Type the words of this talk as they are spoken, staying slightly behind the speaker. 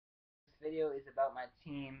video is about my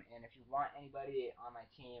team, and if you want anybody on my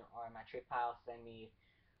team or on my trade pile, send me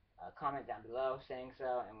a comment down below saying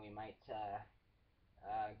so, and we might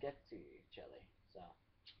get to each other. So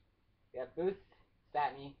we have Booth,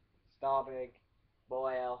 Statney, Stahlberg,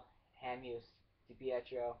 Boyle, Hamhuis,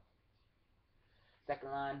 DiPietro.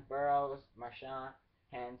 Second line, Burrows, Marchand,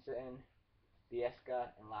 Hansen,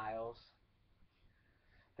 Biesca, and Lyles.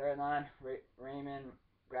 Third line, Raymond,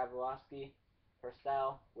 Grabowski,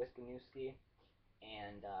 Purcell, Wisniewski,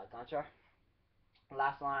 and Gonchar.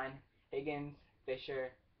 Last line, Higgins,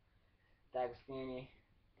 Fisher, D'Agostini,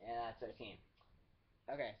 and that's our team.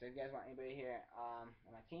 Okay, so if you guys want anybody here on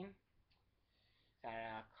my team,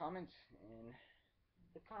 comment in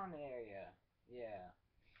the comment area. Yeah.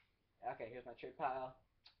 Okay, here's my trade pile.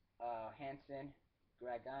 Hansen,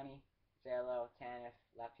 Gragani, Zalo, Tanev,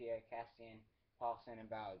 Lapierre, Castian, Paulson, and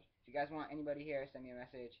Bowd. If you guys want anybody here, send me a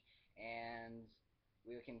message, and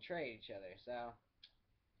we can trade each other. So,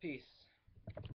 peace.